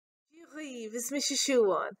Eve is Mrs.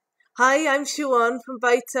 Siobhan. Hi, I'm Siobhan from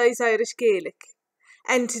Bite Size Irish Gaelic.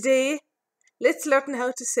 And today, let's learn how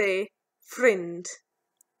to say friend.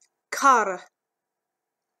 Cara.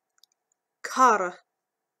 Cara.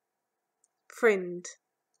 Friend.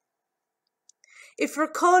 If you're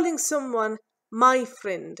calling someone my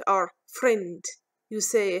friend or friend, you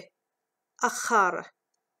say a chara.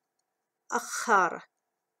 A chara.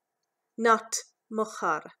 Not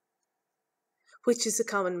mo-chara, which is a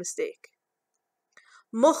common mistake.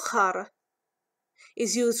 Mo-chara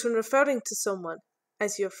is used when referring to someone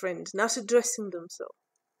as your friend, not addressing them so.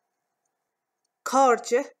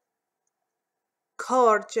 Kor-jeh,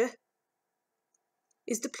 kor-jeh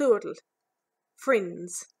is the plural.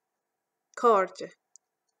 Friends, kor-jeh.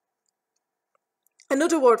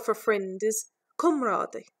 Another word for friend is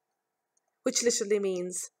kum-raw-dee, which literally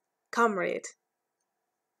means comrade,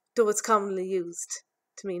 though it's commonly used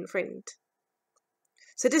to mean friend.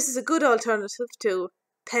 So this is a good alternative to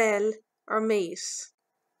pal or mate.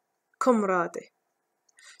 Comrade.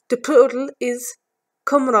 The plural is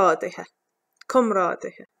comrade-ha.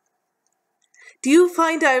 Comrade-ha. Do you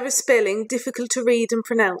find Irish spelling difficult to read and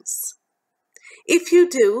pronounce? If you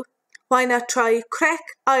do, why not try Crack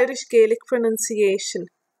Irish Gaelic Pronunciation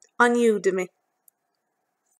on Udemy?